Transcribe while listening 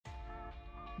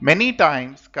Many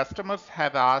times, customers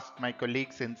have asked my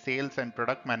colleagues in sales and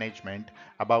product management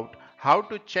about how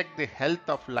to check the health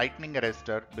of lightning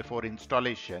arrestor before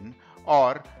installation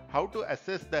or how to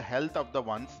assess the health of the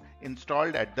ones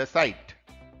installed at the site.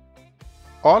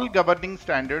 All governing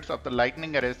standards of the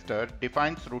lightning arrestor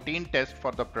defines routine tests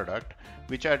for the product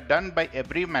which are done by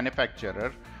every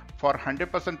manufacturer for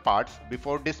 100% parts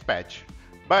before dispatch.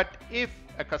 But if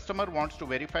a customer wants to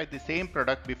verify the same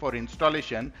product before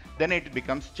installation, then it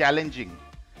becomes challenging.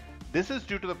 This is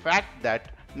due to the fact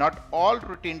that not all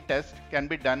routine tests can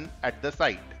be done at the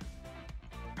site.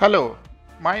 Hello,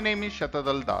 my name is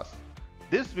Shatadal Das.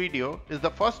 This video is the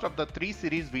first of the 3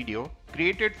 series video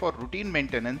created for routine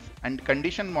maintenance and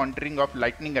condition monitoring of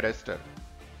lightning arrestor.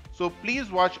 So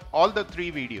please watch all the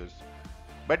 3 videos.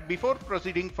 But before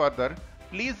proceeding further,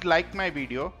 please like my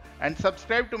video and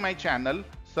subscribe to my channel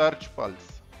Search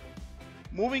Pulse.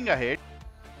 Moving ahead,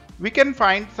 we can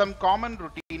find some common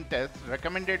routine tests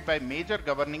recommended by major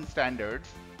governing standards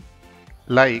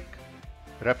like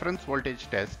reference voltage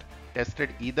test,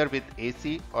 tested either with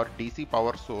AC or DC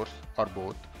power source or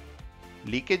both,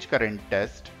 leakage current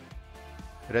test,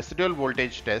 residual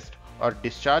voltage test or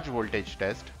discharge voltage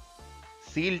test,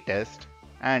 seal test,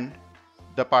 and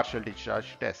the partial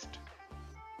discharge test.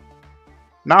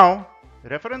 Now,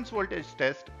 reference voltage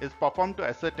test is performed to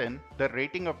ascertain the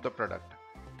rating of the product.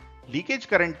 Leakage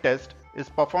current test is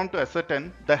performed to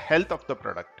ascertain the health of the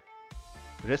product.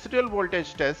 Residual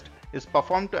voltage test is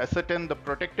performed to ascertain the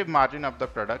protective margin of the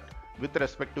product with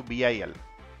respect to BIL.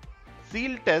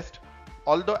 Seal test,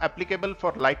 although applicable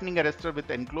for lightning arrestor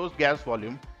with enclosed gas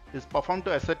volume, is performed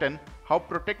to ascertain how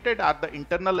protected are the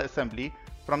internal assembly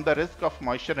from the risk of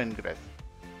moisture ingress.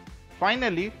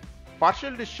 Finally,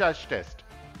 partial discharge test,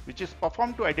 which is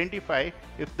performed to identify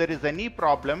if there is any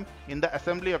problem in the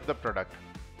assembly of the product.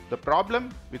 The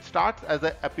problem, which starts as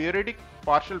a periodic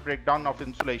partial breakdown of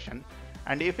insulation,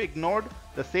 and if ignored,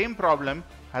 the same problem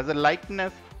has a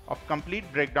likeness of complete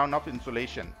breakdown of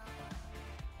insulation.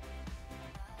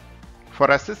 For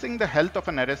assessing the health of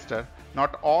an arrestor,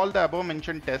 not all the above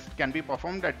mentioned tests can be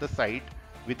performed at the site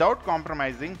without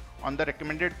compromising on the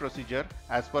recommended procedure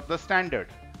as per the standard.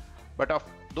 But of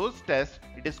those tests,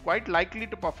 it is quite likely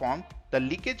to perform the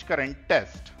leakage current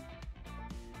test.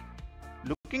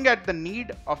 Looking at the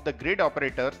need of the grid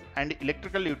operators and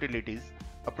electrical utilities,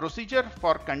 a procedure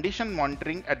for condition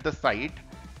monitoring at the site,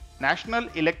 National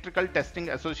Electrical Testing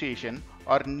Association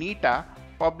or NETA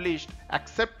published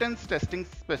Acceptance Testing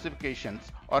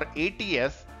Specifications or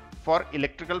ATS for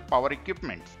electrical power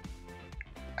equipments.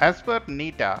 As per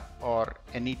NETA or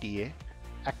NETA,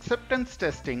 acceptance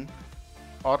testing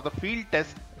or the field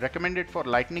test recommended for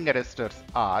lightning arrestors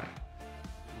are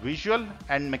visual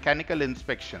and mechanical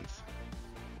inspections.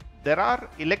 There are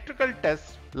electrical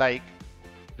tests like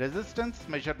resistance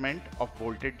measurement of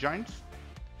bolted joints,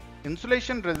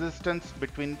 insulation resistance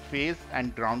between phase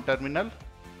and ground terminal,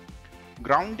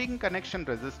 grounding connection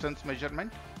resistance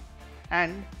measurement,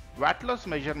 and watt loss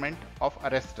measurement of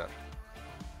arrestor.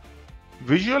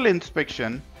 Visual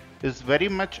inspection is very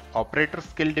much operator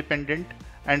skill dependent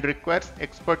and requires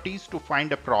expertise to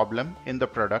find a problem in the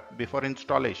product before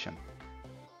installation.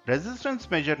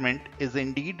 Resistance measurement is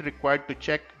indeed required to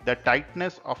check the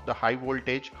tightness of the high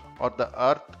voltage or the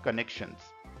earth connections.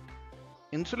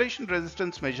 Insulation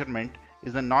resistance measurement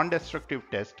is a non-destructive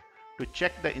test to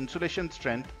check the insulation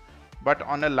strength, but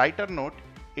on a lighter note,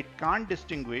 it can't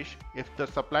distinguish if the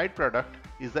supplied product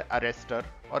is an arrestor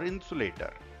or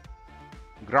insulator.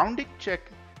 Grounding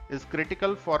check is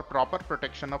critical for proper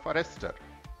protection of arrestor.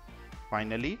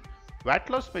 Finally, watt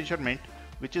loss measurement,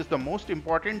 which is the most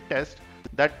important test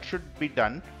that should be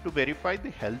done to verify the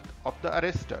health of the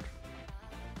arrestor.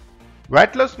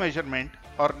 Watt loss measurement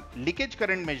or leakage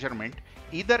current measurement,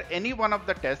 either any one of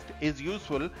the tests is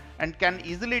useful and can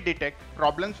easily detect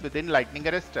problems within lightning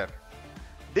arrestor.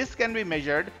 This can be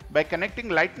measured by connecting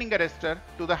lightning arrestor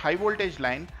to the high voltage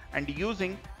line and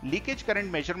using leakage current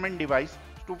measurement device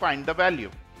to find the value.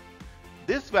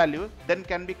 This value then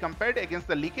can be compared against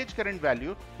the leakage current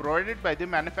value provided by the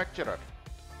manufacturer.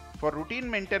 For routine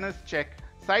maintenance check,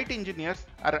 site engineers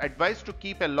are advised to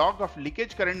keep a log of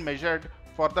leakage current measured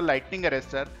for the lightning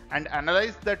arrestor and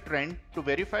analyze the trend to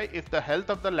verify if the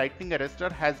health of the lightning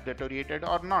arrestor has deteriorated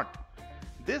or not.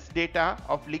 This data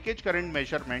of leakage current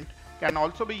measurement can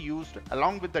also be used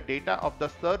along with the data of the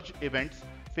surge events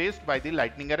faced by the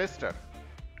lightning arrestor.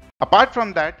 Apart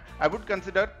from that, I would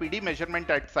consider PD measurement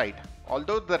at site,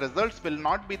 although the results will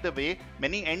not be the way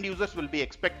many end users will be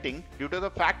expecting due to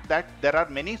the fact that there are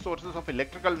many sources of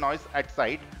electrical noise at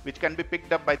site which can be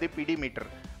picked up by the PD meter,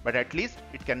 but at least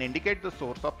it can indicate the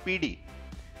source of PD.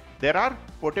 There are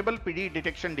portable PD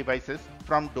detection devices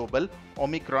from Doble,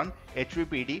 Omicron,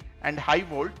 HVPD and High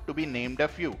Volt to be named a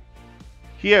few.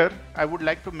 Here, I would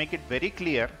like to make it very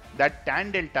clear that tan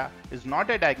delta is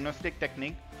not a diagnostic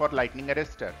technique for lightning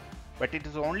arrestor, but it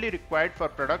is only required for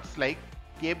products like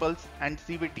cables and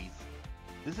CVTs.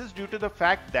 This is due to the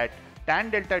fact that tan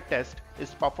delta test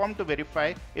is performed to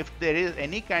verify if there is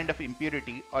any kind of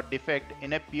impurity or defect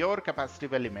in a pure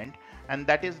capacitive element, and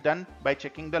that is done by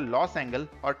checking the loss angle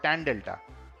or tan delta.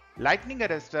 Lightning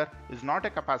arrestor is not a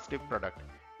capacitive product.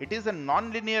 It is a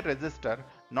non-linear resistor,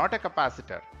 not a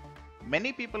capacitor.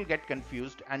 Many people get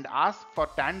confused and ask for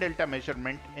tan delta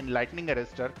measurement in lightning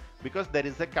arrestor because there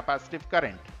is a capacitive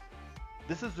current.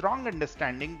 This is wrong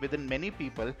understanding within many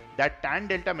people that tan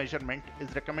delta measurement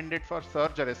is recommended for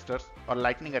surge arrestors or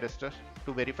lightning arrestors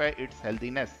to verify its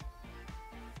healthiness.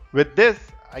 With this,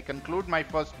 I conclude my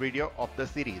first video of the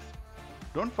series.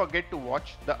 Don't forget to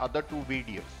watch the other two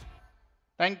videos.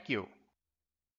 Thank you.